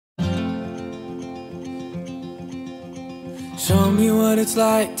Show me what it's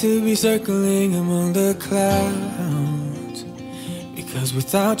like to be circling among the clouds, because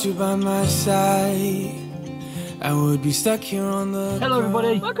without you by my side I would be stuck here on the Hello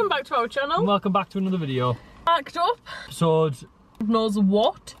everybody, welcome back to our channel. and welcome back to another video. Backed up. Episode... knows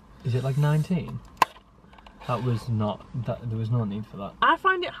what? Is it like 19? That was not... there was no need for that. I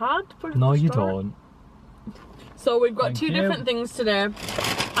find it hard to put it No, at the you start. don't. So we've got Thank two you. different things today.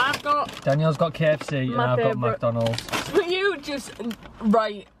 I've got... Danielle's got KFC and My I've got favourite. McDonald's. Will you just...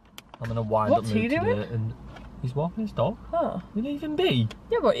 Right. I'm in a wind What's up mood he doing? today and he's walking his dog. Oh. Will he even be?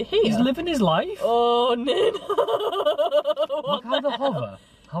 Yeah, but you're here. He's living his life. Oh, no. Look how they hover.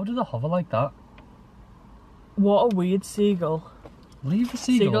 How do they hover like that? What a weird seagull. Leave the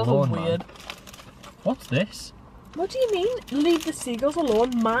seagull Seagulls alone, are weird. man. What's this? What do you mean? Leave the seagulls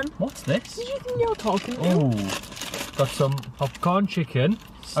alone, man. What's this? Who do you think you're talking to? Oh, got some popcorn chicken.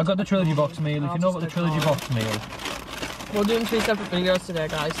 I got the trilogy box meal. If you know about the trilogy box meal. We're doing two separate videos today,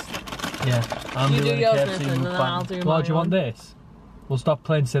 guys. Yeah, I'm You do doing yours KFC first and then I'll do Mukbang. my Do you want one. this? We'll stop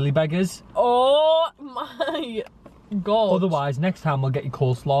playing silly beggars. Oh my god. Otherwise, next time we'll get you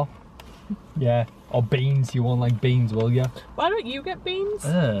coleslaw. Yeah, or beans. You won't like beans, will you? Why don't you get beans?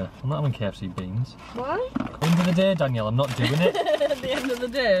 I'm not having KFC beans. Why? End of the day, Danielle, I'm not doing it. At the end of the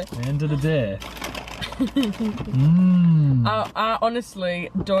day. The end of the day. I honestly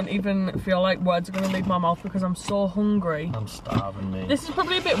don't even feel like words are going to leave my mouth because I'm so hungry. I'm starving, me. This is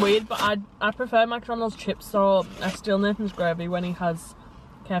probably a bit weird, but I prefer McDonald's chips, so I steal Nathan's gravy when he has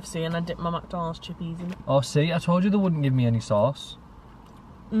KFC and I dip my McDonald's chippies in it. Oh, see, I told you they wouldn't give me any sauce.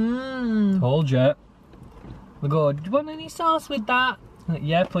 Mmm. Told you. They go, do you want any sauce with that? I'm like,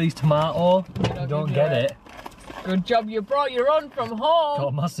 yeah, please, tomato. You don't give get you it. Good job you brought your own from home.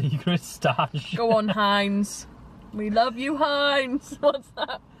 Got my secret stash. Go on, Heinz. We love you, Heinz. What's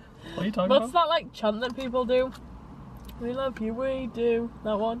that? What are you talking What's about? that like chant that people do? We love you, we do.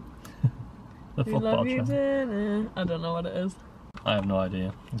 That one. The We football love you, chant. dinner. I don't know what it is. I have no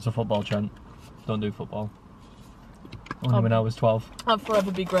idea. It's a football chant. Don't do football. Only when I was 12. I'll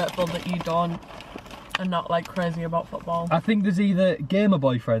forever be grateful that you don't and not like crazy about football. I think there's either gamer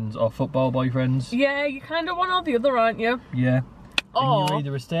boyfriends or football boyfriends. Yeah, you kind of one or the other, aren't you? Yeah. And Or you're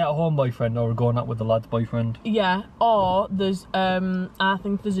either a stay-at-home boyfriend or a going out with the lad's boyfriend. yeah, or there's I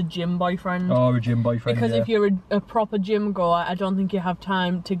think there's a gym boyfriend. Or a gym boyfriend, Because yeah. if you're a proper gym goer, I don't think you have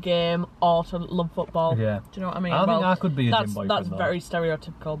time to game or to love football. Yeah. Do you know what I mean? I think I could be a that's, gym boyfriend, That's though. very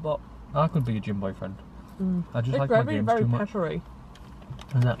stereotypical, but I could be a gym boyfriend. I just it's like my very, games very too much. peppery.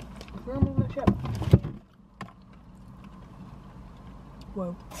 Isn't it?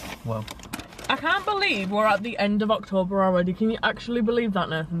 Whoa. Well, I can't believe we're at the end of October already. Can you actually believe that,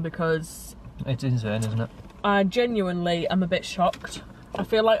 Nathan? Because it's insane, isn't it? I genuinely am a bit shocked. I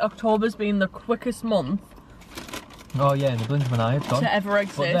feel like October's been the quickest month Oh yeah, in the blink of an eye, it's gone. to ever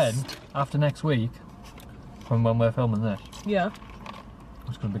exist. But then, after next week, from when we're filming this, Yeah.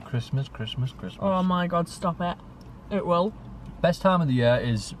 it's going to be Christmas, Christmas, Christmas. Oh my god, stop it. It will. Best time of the year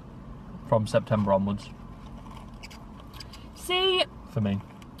is from September onwards, See, for me.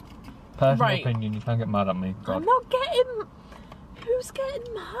 Personal Right. opinion, you can't get mad at me. God. I'm not getting... Who's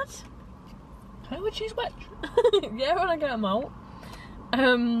getting mad? How much she's wet? Yeah, when I get them out. I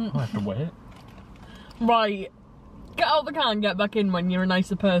have to wait. Right. Get out the car and get back in when you're a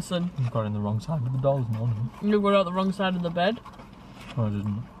nicer person. You've got in the wrong side of the door this morning. You got out the wrong side of the bed. No, I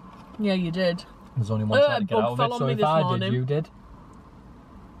didn't. Yeah, you did. There's only one side to get bug out of fell it, on so me if this I morning. did, you did.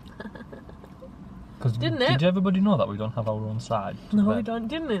 Because Didn't it? did everybody know that we don't have our own side? to No, bed? we don't,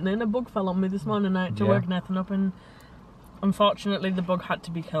 didn't it? Then a bug fell on me this morning. I had to Yeah. wake Nathan up and unfortunately the bug had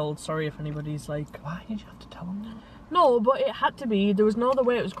to be killed. Sorry if anybody's like... Why did you have to tell them that? No, but it had to be. There was no other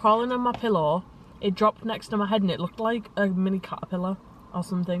way. It was crawling on my pillow. It dropped next to my head and it looked like a mini caterpillar or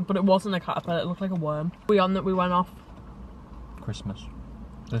something. But it wasn't a caterpillar, it looked like a worm. We on that we went off. Christmas.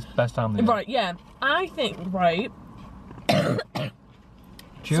 This best time of the year. Right, yeah. I think, right...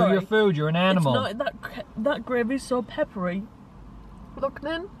 Chew Sorry. your food, you're an animal. It's not, that gravy's so peppery. Look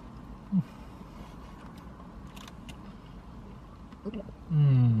then.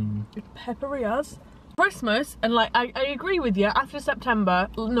 It's peppery as. Christmas, and like, I agree with you, after September,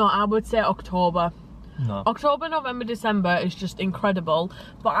 no, I would say October. No. October, November, December is just incredible.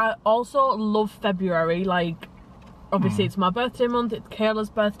 But I also love February, like, obviously it's my birthday month, it's Kayla's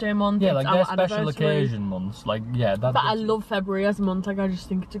birthday month, Yeah, it's like our their special anniversary. occasion months. Like, yeah, that's. But I love February as a month, like I just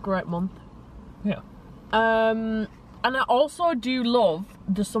think it's a great month. Yeah. And I also do love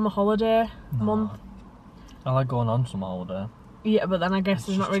the summer holiday month. I like going on some holiday. Yeah, but then I guess It's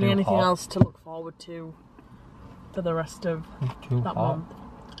there's not just really too anything hot. else to look forward to for the rest of It's too that hot.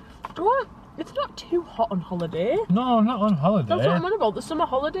 month. What? It's not too hot on holiday. No, not on holiday. That's what I'm on about. The summer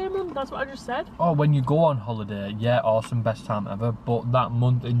holiday month. That's what I just said. Oh, when you go on holiday, yeah, awesome, best time ever. But that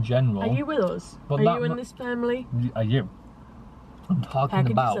month in general. Are you with us? But Are you in this family? Are you? I'm talking How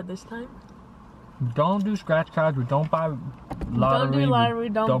could about. you said this time? We don't do scratch cards. We don't buy lottery. Don't do lottery.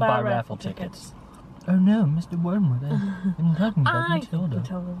 Don't buy raffle tickets. Oh no, Mr. Wormwood. I'm talking about Matilda.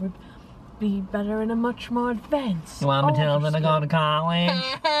 Matilda would be better in a much more advanced. Well, Matilda, I go to college.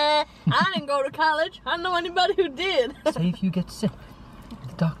 I didn't go to college. I don't know anybody who did. Say if you get sick.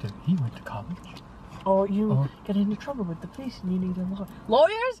 The doctor, he went to college. Or you get into trouble with the police and you need a lawyer.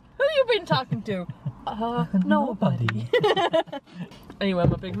 Lawyers? Who you been talking to? Nobody. Anyway,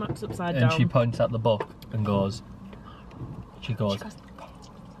 my Big Mac's upside down. And she points at the book and goes. She goes. I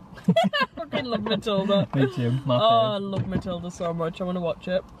fucking love Matilda. Me too. My I love Matilda so much. I want to watch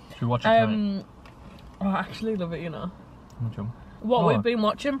it. Should we watch it tonight? Oh, I actually love it, you know. What we've been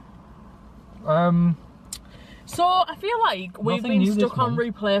watching? So I feel like we've been stuck on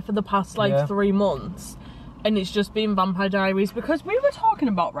replay for the past 3 months, and it's just been Vampire Diaries because we were talking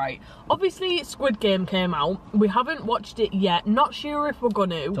about, right, obviously Squid Game came out, we haven't watched it yet, not sure if we're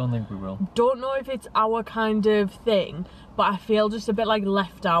gonna. Don't think we will. Don't know if it's our kind of thing, but I feel just a bit like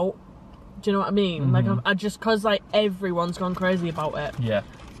left out. Do you know what I mean? Like I just cause like everyone's gone crazy about it. Yeah.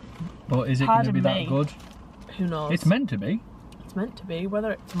 But is it going to be that good? Who knows? It's meant to be. It's meant to be,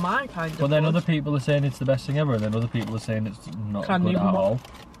 whether it's my kind of But then good. other people are saying it's the best thing ever, and then other people are saying it's not good at all.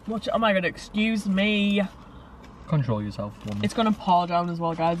 Watch it. Oh my god, excuse me. Control yourself, woman. It's gonna pour down as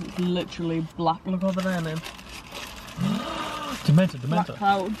well, guys. It's literally black. Look over there, man. Demented. Black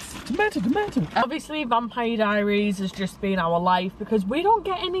clouds. Demented. Obviously, Vampire Diaries has just been our life because we don't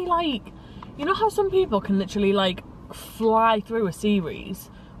get any, like, you know how some people can literally, like, fly through a series?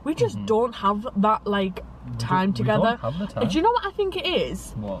 We just don't have that, like, time together. We don't have the time. Do you know what I think it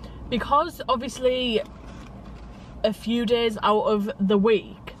is? What? Because, obviously, a few days out of the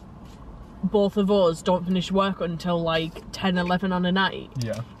week, both of us don't finish work until, like, 10, 11 on a night.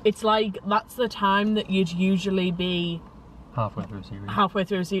 Yeah. It's like, that's the time that you'd usually be halfway through a series. Halfway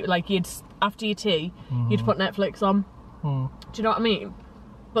through a series, like after your tea, you'd put Netflix on. Do you know what I mean?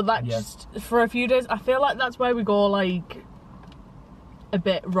 But that just for a few days, I feel like that's where we go like a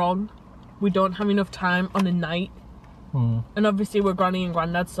bit wrong. We don't have enough time on a night, and obviously we're granny and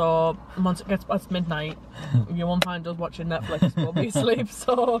granddad, so once it gets past midnight, you won't find us watching Netflix. We'll be asleep.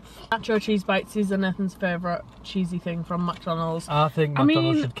 So nacho cheese bites is Nathan's favourite cheesy thing from McDonald's. I think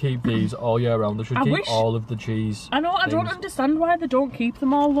McDonald's should keep these all year round. They should keep all of the cheese. I know. I don't understand why they don't keep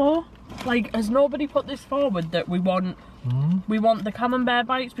them all though. Like, has nobody put this forward that we want? We want the camembert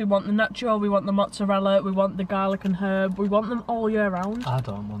bites, we want the nacho, we want the mozzarella, we want the garlic and herb, we want them all year round. I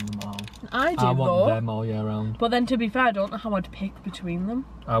don't want them all. I do, I want them all year round. But then to be fair, I don't know how I'd pick between them.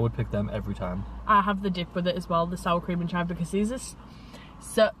 I would pick them every time. I have the dip with it as well, the sour cream and chive, because these are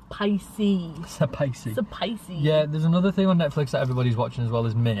spicy. Spicy. Yeah, there's another thing on Netflix that everybody's watching as well,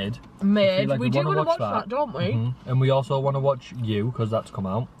 is Made. Like we do want to watch that, don't we? And we also want to watch You, because that's come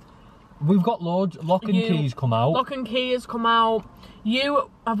out. We've got loads. Lock and Key's come out. Lock and Key has come out.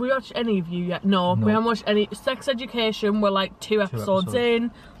 Have we watched any of You yet? No, we haven't watched any. Sex Education, we're like two episodes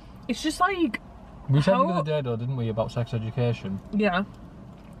in. It's just like... We said the other day though, didn't we, about Sex Education? Yeah.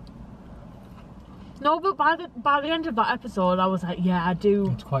 No, but by the end of that episode, I was like, yeah, I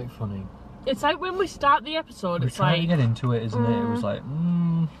do. It's quite funny. It's like when we start the episode, it's like... We're trying to get into it, isn't it? It was like,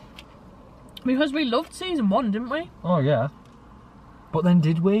 Because we loved season 1, didn't we? Oh, yeah. But then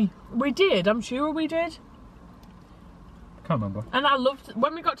did we? We did, I'm sure we did. Can't remember. And I loved,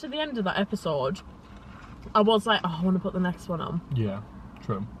 when we got to the end of that episode, I was like, oh, I want to put the next one on. Yeah,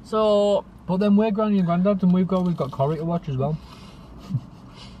 true. So... But then we're granny and granddad, and we've got Corrie to watch as well.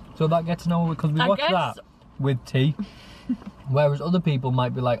 So that gets to know, because we watch that with tea. Whereas other people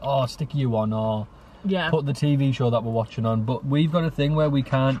might be like, oh, stick You on, or put the TV show that we're watching on. But we've got a thing where we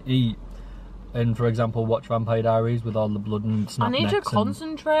can't eat and, for example, watch Vampire Diaries with all the blood and snap I need necks to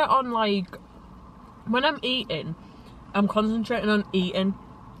concentrate on, like, when I'm eating, I'm concentrating on eating.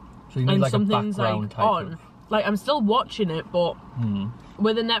 So you need like something's a background like type on. of... Like, I'm still watching it, but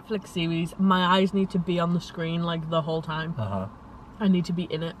with a Netflix series, my eyes need to be on the screen, like, the whole time. I need to be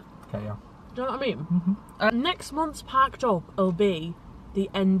in it. Okay, yeah. Do you know what I mean? Next month's Parked Up will be the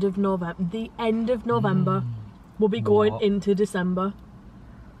end of November. The end of November. We'll be going into December.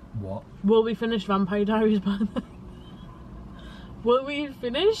 What? Will we finish Vampire Diaries by then? Will we have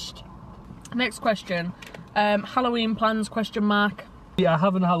finished? Next question. Halloween plans, question mark. Yeah,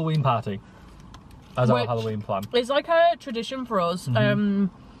 having a Halloween party as our Halloween plan. It's like a tradition for us. The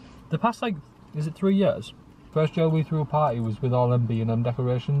past, like, is it 3 years? First year we threw a party was with all them B&M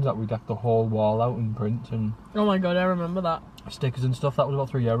decorations that we decked the whole wall out in prints and... Oh my god, I remember that. Stickers and stuff. That was about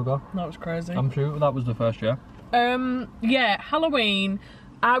 3 years ago. That was crazy. I'm sure that was the first year. Yeah, Halloween.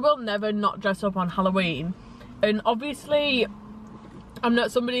 I will never not dress up on Halloween. And obviously, I'm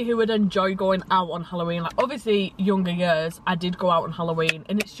not somebody who would enjoy going out on Halloween. Like, obviously, younger years, I did go out on Halloween.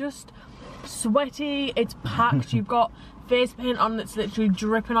 And it's just sweaty, it's packed, you've got face paint on that's literally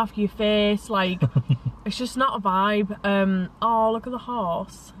dripping off your face. Like, it's just not a vibe. Oh, look at the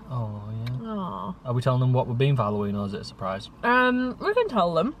horse. Oh, yeah. Oh. Are we telling them what we're being for Halloween, or is it a surprise? We can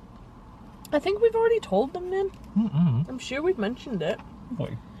tell them. I think we've already told them then. I'm sure we've mentioned it.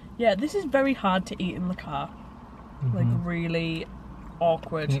 What? Yeah, this is very hard to eat in the car. Like, really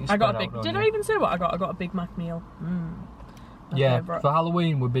awkward. I got a big... Did I even say what I got? I got a Big Mac meal. Yeah, favourite. for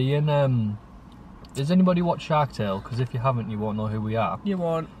Halloween we're being... Does anybody watch Shark Tale? Because if you haven't, you won't know who we are. You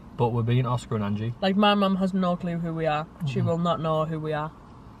won't. But we're being Oscar and Angie. Like, my mum has no clue who we are. She will not know who we are.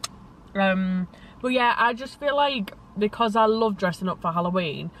 But yeah, I just feel like because I love dressing up for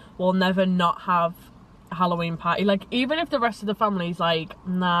Halloween, we'll never not have a Halloween party. Like, even if the rest of the family's like,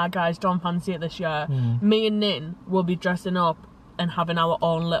 nah guys, don't fancy it this year, me and Nin will be dressing up and having our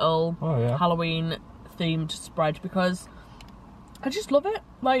own little Halloween themed spread because I just love it.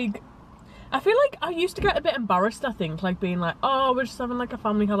 Like, I feel like I used to get a bit embarrassed, I think, like being like, oh, we're just having like a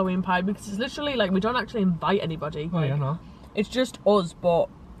family Halloween party, because it's literally like we don't actually invite anybody. Oh, like, yeah, no. It's just us, but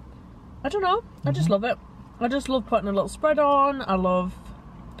I don't know. I just love it. I just love putting a little spread on. I love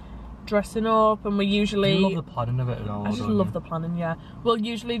dressing up, and we usually... You love the planning of it and all. I just love the planning, yeah. We'll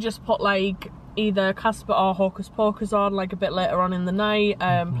usually just put like either Casper or Hocus Pocus on like a bit later on in the night,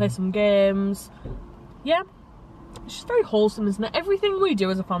 play some games. Yeah. It's just very wholesome, isn't it? Everything we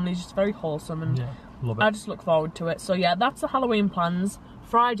do as a family is just very wholesome, and yeah, love it. I just look forward to it. So yeah, that's the Halloween plans.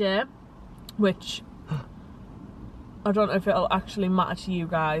 Friday, which I don't know if it'll actually matter to you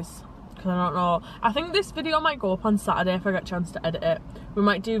guys, because I don't know. I think this video might go up on Saturday if I get a chance to edit it. We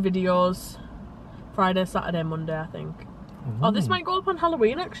might do videos Friday, Saturday, Monday, I think. Oh, this might go up on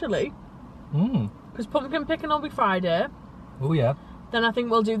Halloween actually. Because pumpkin picking will be Friday. Oh yeah. Then I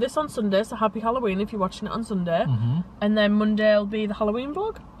think we'll do this on Sunday, so happy Halloween if you're watching it on Sunday. And then Monday will be the Halloween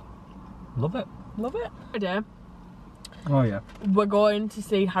vlog. Love it. Love it. Friday, oh yeah. we're going to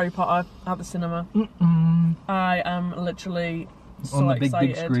see Harry Potter at the cinema. I am literally so on the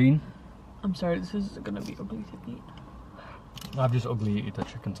excited. big screen. I'm sorry, this is going to be ugly to eat. I've just ugly eaten a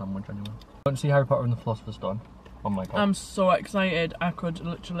chicken sandwich anyway. Went to see Harry Potter and the Philosopher's Stone. Oh my god. I'm so excited. I could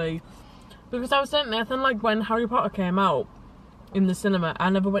literally... Because I was saying, Nathan, like when Harry Potter came out in the cinema, I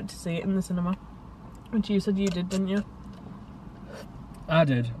never went to see it in the cinema. Which you said you did, didn't you? I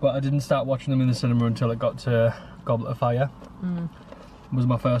did, but I didn't start watching them in the cinema until it got to Goblet of Fire. It was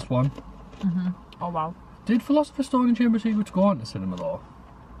my first one. Oh wow. Did Philosopher's Stone and Chamber of Secrets go on to cinema though?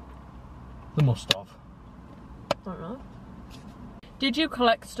 They must have. Don't know. Did you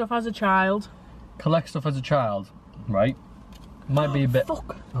collect stuff as a child? Collect stuff as a child, right? Might be a bit...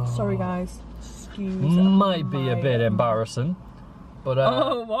 Fuck. Sorry guys. Excuse might be a bit embarrassing, but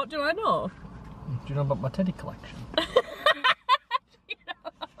oh, what do I know? Do you know about my teddy collection?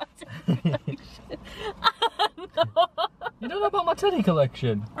 You don't know about my teddy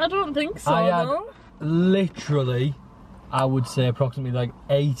collection? I don't think so. I had no. literally, I would say approximately like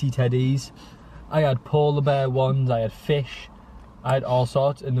 80 teddies. I had polar bear ones, I had fish, I had all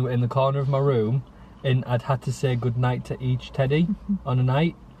sorts in the corner of my room, and I'd had to say goodnight to each teddy on a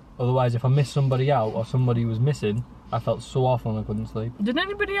night. Otherwise, if I missed somebody out or somebody was missing, I felt so awful and I couldn't sleep. Did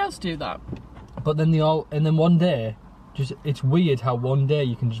anybody else do that? But then then one day, it's weird how one day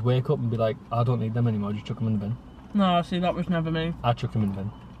you can just wake up and be like, I don't need them anymore, just chuck them in the bin. No, see, that was never me. I chuck them in the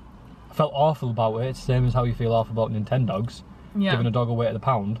bin. I felt awful about it. It's the same as how you feel awful about Nintendogs. Yeah. Giving a dog away at the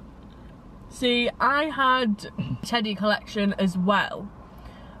pound. See, I had teddy collection as well,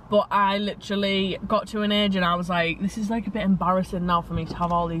 but I literally got to an age and I was like, this is like a bit embarrassing now for me to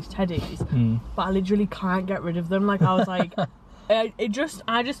have all these teddies, but I literally can't get rid of them. Like, I was like, I just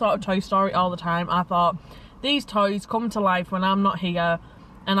thought of Toy Story all the time. I thought, these toys come to life when I'm not here,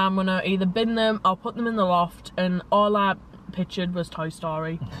 and I'm gonna either bin them or put them in the loft, and all I pictured was Toy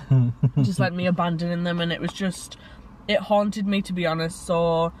Story. Just like me abandoning them, and it was just, it haunted me, to be honest.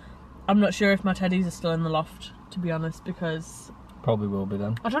 So I'm not sure if my teddies are still in the loft, to be honest, because probably will be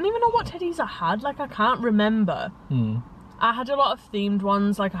then. I don't even know what teddies I had. Like, I can't remember. I had a lot of themed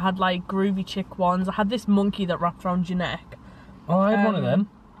ones. Like, I had like groovy chick ones. I had this monkey that wrapped around your neck. Oh, I had one of them.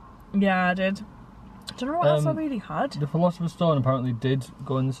 Yeah, I did. I don't know what else I really had. The Philosopher's Stone apparently did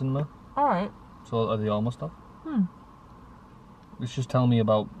go in the cinema. Alright. So are they almost up? Let's just tell me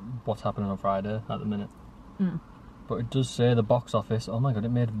about what's happening on Friday at the minute. But it does say the box office. Oh my god, it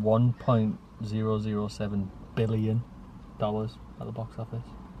made $1.007 billion at the box office.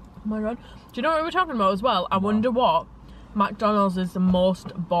 Oh my god. Do you know what we were talking about as well? I wonder what McDonald's is the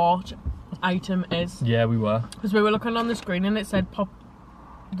most bought item is. Yeah, we were. Because we were looking on the screen and it said pop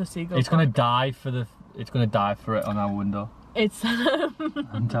the seagull. It's gonna die for it on our window. It's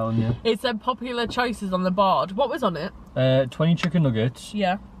I'm telling you. It said popular choices on the board. What was on it? 20 chicken nuggets.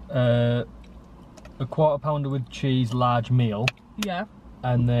 Yeah. A quarter pounder with cheese, large meal. Yeah.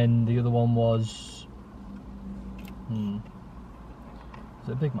 And then the other one was... Was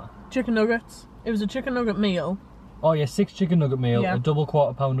it a Big Mac? Chicken nuggets. It was a chicken nugget meal. Oh yeah, 6 chicken nugget meal, Yeah. a double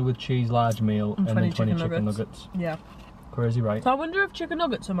quarter pounder with cheese, large meal, and then 20 chicken nuggets. Yeah. Crazy, right? So I wonder if chicken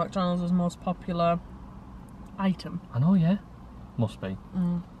nuggets are McDonald's most popular item. I know, yeah. Must be.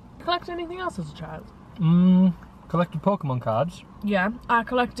 Collect anything else as a child? Collected Pokemon cards. Yeah, I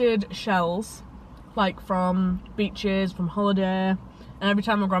collected shells, like from beaches, from holiday, and every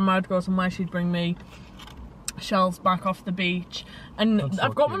time my grandma would go somewhere, she'd bring me shells back off the beach. And That's so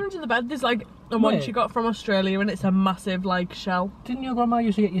I've got cute. one under the bed. There's like the one she got from Australia, and it's a massive like shell. Didn't your grandma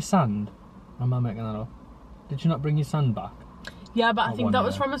used to get you sand? Or am I making that up? Did you not bring your sand back? Yeah, but I Not think one that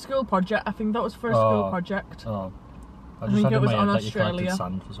was year. from a school project. I think that was for a school project. Oh. I think had it in was my on head that you Australia. collected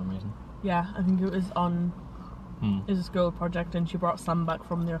sand for some reason. Yeah, I think it was on. It was a school project, and she brought sand back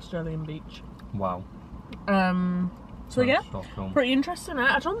from the Australian beach. Wow. So yeah, So cool. pretty interesting.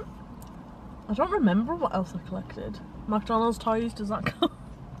 I don't remember what else I collected. McDonald's toys, does that count?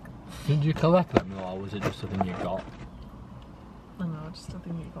 Did you collect them or was it just a thing you got? I know, just a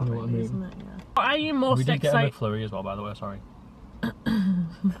thing you got, You know what I really, mean? isn't it? Yeah. What are you most We did get a excited? McFlurry as well, by the way, sorry.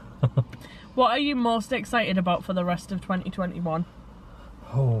 What are you most excited about for the rest of 2021?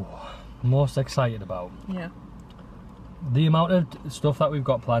 Oh, most excited about? Yeah. The amount of stuff that we've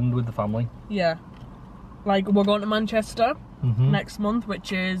got planned with the family. Yeah. Like, we're going to Manchester next month,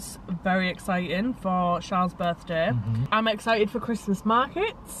 which is very exciting for Charles' birthday. I'm excited for Christmas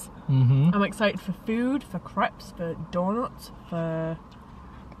markets. I'm excited for food, for crepes, for donuts, for...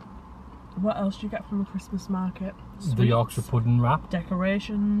 What else do you get from a Christmas market? Sweets, The Yorkshire pudding wrap.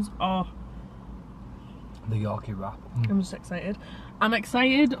 decorations. Oh, The Yorkie wrap. I'm just excited. I'm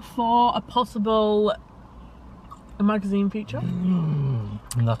excited for a possible magazine feature. And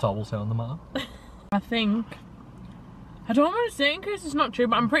that's all we'll say on the matter. I think... I don't want to say it in case it's not true,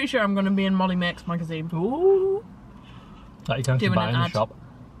 but I'm pretty sure I'm going to be in Molly Makes magazine. Ooh. That you can actually Doing buy an in the ad. shop.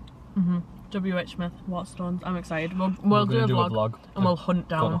 W.H. Smith, Waterstones. I'm excited. We'll do gonna a do vlog and we'll hunt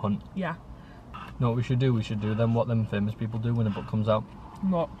Go on a down. hunt. Yeah. You know what we should do? We should do what them famous people do when a book comes out.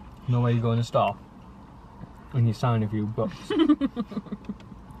 What? You know where you go in a store? And you sign a few books.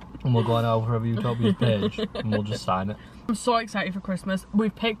 And we'll go on our Forever Utopia's page and we'll just sign it. I'm so excited for Christmas.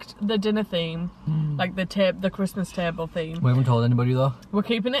 We've picked the dinner theme, like the Christmas table theme. We haven't told anybody though. We're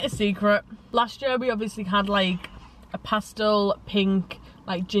keeping it a secret. Last year we obviously had like a pastel pink,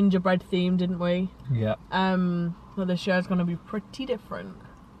 like gingerbread theme, didn't we? Yeah. So this year's going to be pretty different.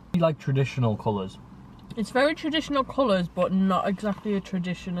 We like traditional colours. It's very traditional colours, but not exactly a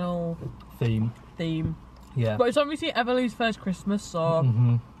traditional Theme. theme. Yeah. But it's obviously Everly's first Christmas,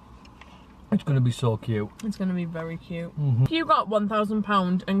 so It's going to be so cute. it's going to be very cute. If you got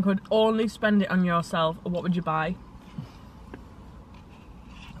 £1,000 and could only spend it on yourself, what would you buy? I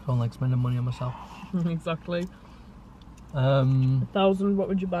don't like spending money on myself. Exactly. 1,000. 1,000, what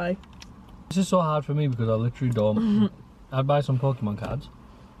would you buy? This is so hard for me because I literally don't. I'd buy some Pokemon cards.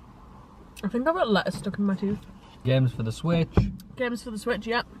 I think I've got letters stuck in my tooth. Games for the Switch. Games for the Switch,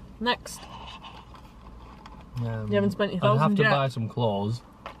 yep. Next. You haven't spent your I'd have 1,000 to yet. buy some clothes.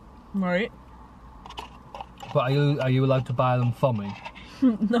 Right. But are you allowed to buy them for me?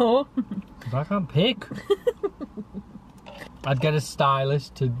 No. Because I can't pick. I'd get a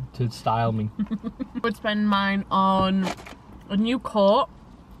stylist to style me. I would spend mine on a new coat.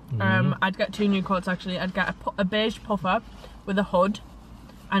 I'd get 2 new coats actually. I'd get a beige puffer with a hood,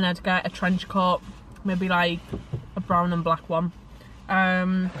 and I'd get a trench coat, maybe like a brown and black one.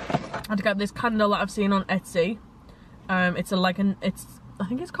 I'd get this candle that I've seen on Etsy. I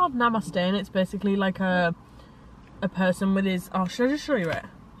think it's called Namaste, and it's basically like a person with his. Oh, should I just show you it?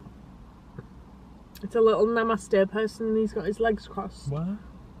 It's a little Namaste person, and he's got his legs crossed What?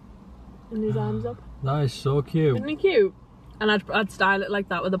 and his arms up. That is so cute. Isn't he cute? And I'd style it like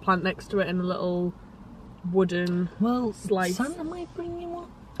that with a plant next to it and a little wooden slice. Santa might bring you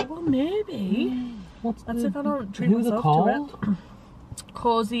one. Well, maybe. That's if I don't treat Who are they myself called? to it.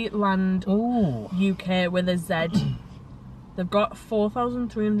 Cozy Land Oh. UK with a Z. They've got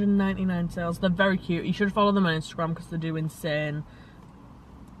 4,399 sales. They're very cute. You should follow them on Instagram because they do insane,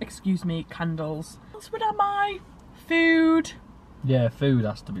 excuse me, candles. else would I buy? Food. Yeah, food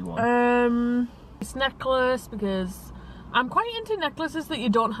has to be one. This necklace, because I'm quite into necklaces that you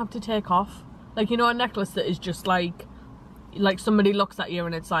don't have to take off. Like, you know, a necklace that is just like somebody looks at you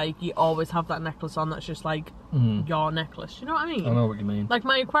and it's like you always have that necklace on. That's just like your necklace. You know what I mean? I know what you mean. Like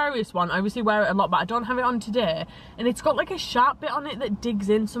my Aquarius one, I obviously wear it a lot, but I don't have it on today. And it's got like a sharp bit on it that digs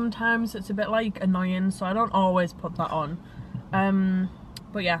in sometimes. It's a bit like annoying, so I don't always put that on.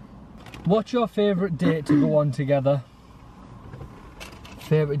 But yeah. What's your favourite date to go on together?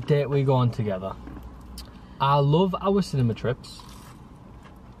 Favourite date we go on together? I love our cinema trips.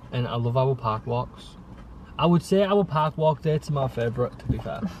 And I love our park walks. I would say our park walk dates are my favourite, to be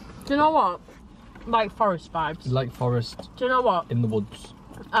fair. Do you know what? Like forest vibes. Like forest. Do you know what? In the woods.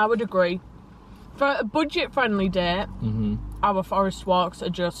 I would agree. For a budget-friendly date, our forest walks are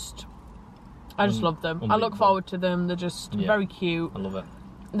just... I just love them. I look forward to them. They're just very cute. I love it.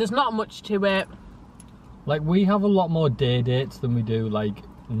 There's not much to it. Like, we have a lot more day dates than we do, like,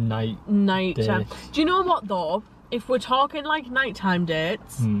 night time. dates. Do you know what, though? If we're talking, like, nighttime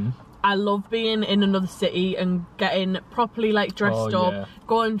dates... I love being in another city and getting properly like dressed up,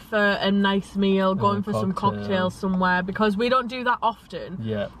 going for a nice meal, going for some cocktails somewhere, because we don't do that often.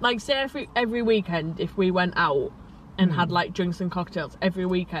 Yeah. Like say every weekend if we went out and had like drinks and cocktails every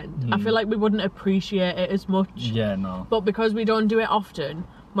weekend, I feel like we wouldn't appreciate it as much. Yeah, no. But because we don't do it often,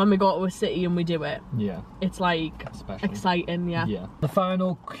 when we go to a city and we do it, it's like exciting, Yeah. The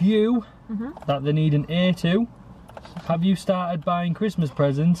final cue that they need an A to. Have you started buying Christmas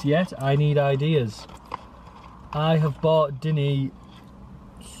presents yet? I need ideas. I have bought Dinny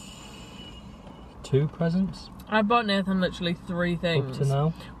 2 presents. I bought Nathan literally 3 things. Up to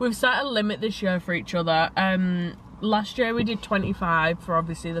now. We've set a limit this year for each other. Last year we did 25 for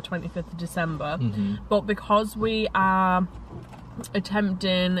obviously the 25th of December. But because we are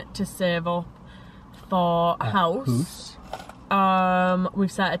attempting to save up for a house,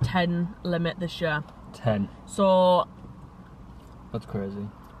 we've set a 10 limit this year. 10. So that's crazy.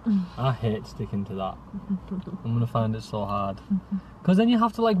 I hate sticking to that. I'm gonna find it so hard because then you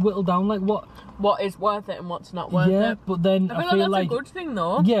have to like whittle down like what is worth it and what's not worth it. Yeah, but then I feel like that's a good thing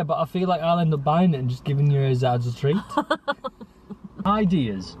though. Yeah, but I feel like I'll end up buying it and just giving you as a treat.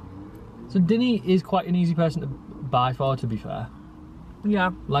 Ideas. So Dinny is quite an easy person to buy for, to be fair.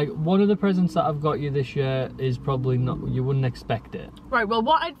 Yeah. Like, one of the presents that I've got you this year is probably not, you wouldn't expect it. Right, well,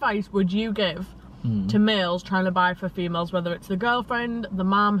 what advice would you give to males trying to buy for females, whether it's the girlfriend, the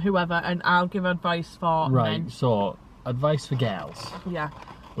mum, whoever, and I'll give advice for men. Right, so, advice for girls. Yeah.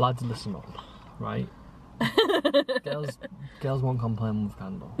 Lads, listen up, right? girls won't complain with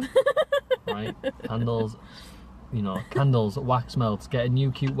candles, right? Candles, you know, candles, wax melts, get a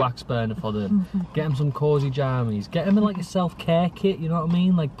new cute wax burner for them, get them some cosy jammies, get them in like a self-care kit, you know what I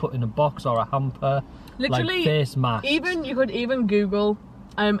mean? Like put in a box or a hamper, literally, like face masks. You could even Google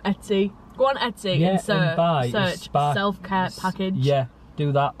Etsy. Go on Etsy and search self-care package. Yeah,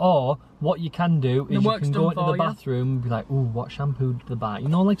 do that. Or what you can do is you can go into the bathroom and be like, ooh, what shampoo did I buy? You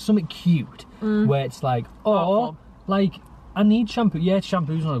know, like something cute where it's like, oh, like, I need shampoo. Yeah,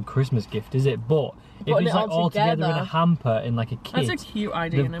 shampoo's not a Christmas gift, is it? But if it's like all together in a hamper in like a kit, that's a cute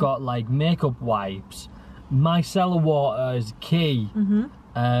idea. They've got like makeup wipes, micellar water is key. You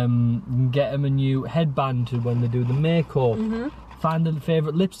can get them a new headband to when they do the makeup. Find a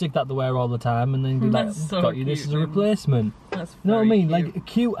favourite lipstick that they wear all the time, and then be like, so got you this as a replacement. That's you know what I mean? Cute. Like a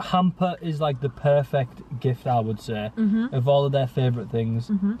cute hamper is like the perfect gift, I would say, of all of their favourite things,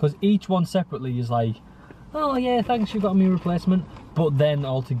 because each one separately is like, oh yeah, thanks, you got me a replacement. But then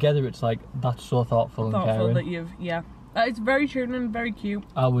all together, it's like, that's so thoughtful and caring. That you've, it's very true and very cute.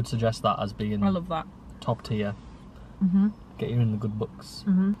 I would suggest that as being, I love that, top tier. Get you in the good books.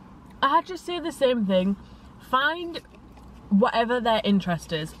 I'd just say the same thing. Find whatever their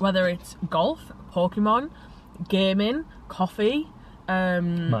interest is, whether it's golf, Pokemon, gaming, coffee,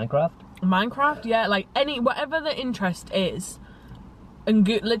 Minecraft, yeah, like whatever the interest is, and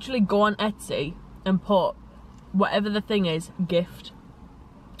literally go on Etsy and put whatever the thing is, gift,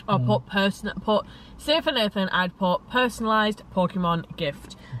 or put say for Nathan, I'd put personalised Pokemon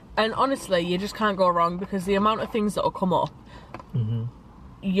gift, and honestly, you just can't go wrong because the amount of things that will come up.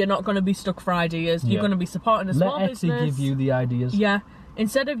 You're not going to be stuck for ideas. You're going to be supporting a small business. Let Etsy give you the ideas. Yeah.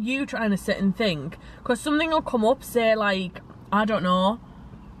 Instead of you trying to sit and think. Because something will come up, say like, I don't know,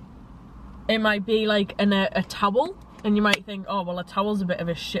 it might be like a towel. And you might think, oh, well, a towel's a bit of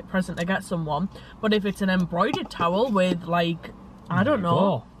a shit present to get someone. But if it's an embroidered towel with like, I don't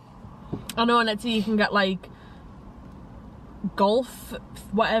know. I know on Etsy you can get like golf,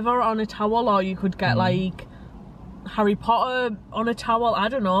 whatever on a towel. Or you could get like Harry Potter on a towel, I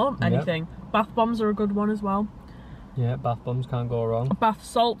don't know, anything. Bath bombs are a good one as well. Yeah, bath bombs can't go wrong. Bath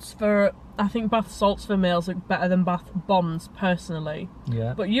salts for... I think bath salts for males are better than bath bombs, personally.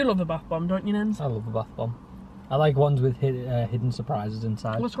 Yeah. But you love a bath bomb, don't you, Nins? I love a bath bomb. I like ones with hidden surprises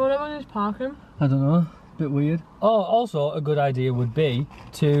inside. What's going on with this parking? I don't know. Bit weird. Oh, also a good idea would be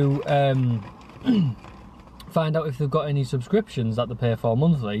to find out if they've got any subscriptions that they pay for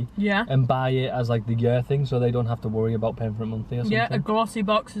monthly. Yeah. And buy it as like the year thing, so they don't have to worry about paying for it monthly or something. Yeah, a glossy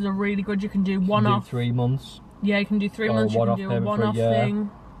box is a really good. You can do one-off. 3 months. Yeah, you can do 3 months. You can do a one-off thing.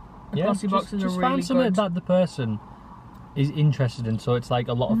 A glossy box is a really good. Just find something that the person is interested in, so it's like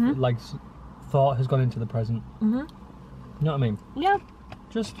a lot of like thought has gone into the present. You know what I mean? Yeah.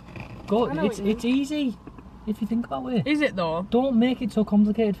 Just go. It's easy if you think about it. Is it though? Don't make it so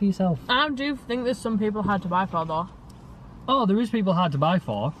complicated for yourself. I do think there's some people hard to buy for though. Oh, there is people hard to buy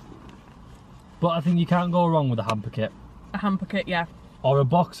for, but I think you can't go wrong with a hamper kit. A hamper kit, yeah. Or a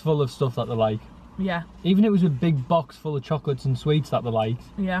box full of stuff that they like. Yeah. Even if it was a big box full of chocolates and sweets that they like.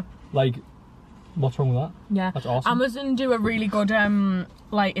 Yeah. Like, what's wrong with that? Yeah. That's awesome. Amazon do a really good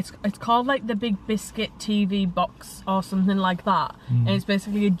like it's called like the Big Biscuit TV box or something like that. And it's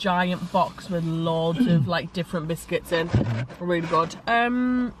basically a giant box with loads of like different biscuits in. Really good.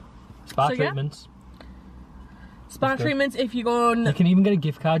 Spa treatments. Spa treatments, if you go on... You can even get a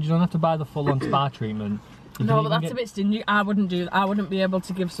gift card, you don't have to buy the full-on spa treatment. No, but that's a bit stingy. I wouldn't do that. I wouldn't be able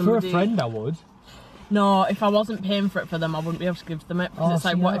to give somebody... For a friend I would. No, if I wasn't paying for it for them, I wouldn't be able to give them it. Because it's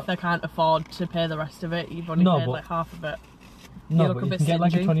like, what if they can't afford to pay the rest of it? You've only paid like half of it. No, but you can get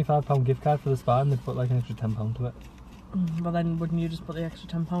like a £25 gift card for the spa and they put like an extra £10 to it. Well then, wouldn't you just put the extra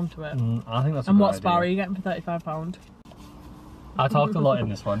 £10 to it? I think that's a And good what spa idea. are you getting for £35? I talked a lot in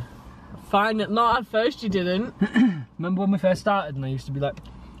this one. Fine, not at first you didn't. Remember when we first started and I used to be like...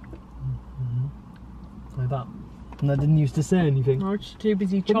 like that. And I didn't used to say anything. No, it's too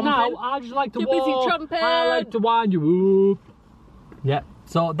busy chomping. But now, I just like to Too busy walk. chomping. I like to wind you up. Yeah,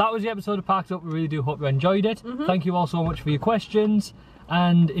 so that was the episode of Parked Up. We really do hope you enjoyed it. Thank you all so much for your questions.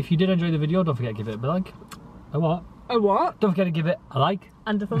 And if you did enjoy the video, don't forget to give it a like. A what? A what? Don't forget to give it a like.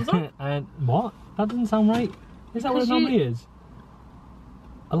 And a thumbs up. And what? That doesn't sound right. Is that what it normally is?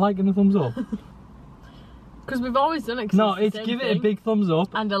 A like and a thumbs up? Because we've always done it. No, it's give it a big thumbs up.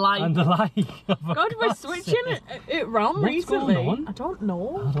 And a like. And a like. God, we're switching it round recently. Going on? I don't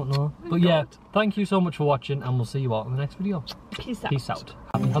know. I don't know. But yeah, thank you so much for watching and we'll see you all in the next video. Peace out. Peace out.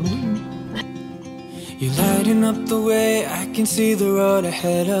 Happy Halloween. You're lighting up the way, I can see the road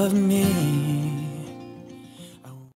ahead of me.